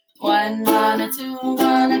one, mana two,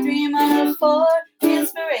 mana three, mana four.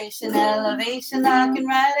 Inspiration, elevation, knocking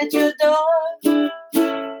right at your door.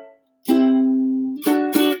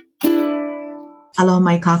 Aloha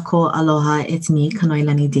mai kako, aloha. It's me,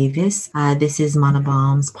 Kanoilani Davis. This is Mana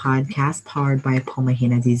Bomb's podcast powered by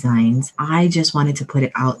Pomahina Designs. I just wanted to put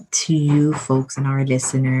it out to you folks and our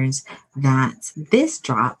listeners that this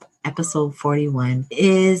drop, episode 41,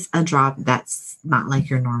 is a drop that's not like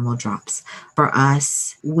your normal drops. For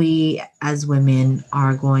us, we as women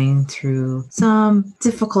are going through some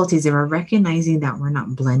difficulties and we're recognizing that we're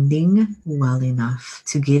not blending well enough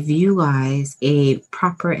to give you guys a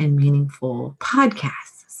proper and meaningful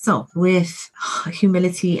podcast. So with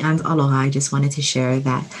humility and aloha, I just wanted to share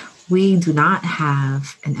that we do not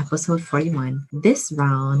have an episode 41 this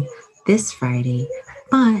round, this Friday,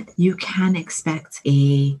 but you can expect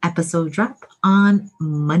a episode drop on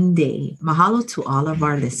Monday. Mahalo to all of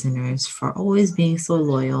our listeners for always being so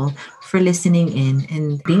loyal, for listening in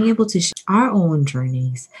and being able to share our own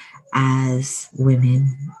journeys as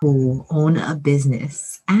women who own a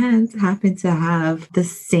business and happen to have the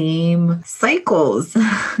same cycles.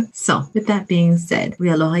 So with that being said, we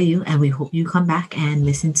aloha you and we hope you come back and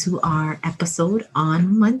listen to our episode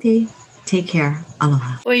on Monday. Take care.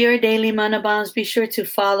 Aloha. For your daily Mana Bombs, be sure to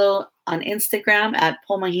follow on Instagram at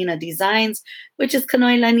Pomahina Designs, which is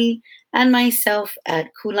Kanoilani, and myself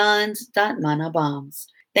at kulans.manabombs.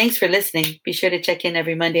 Thanks for listening. Be sure to check in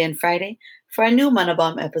every Monday and Friday for a new Mana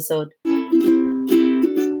Bomb episode.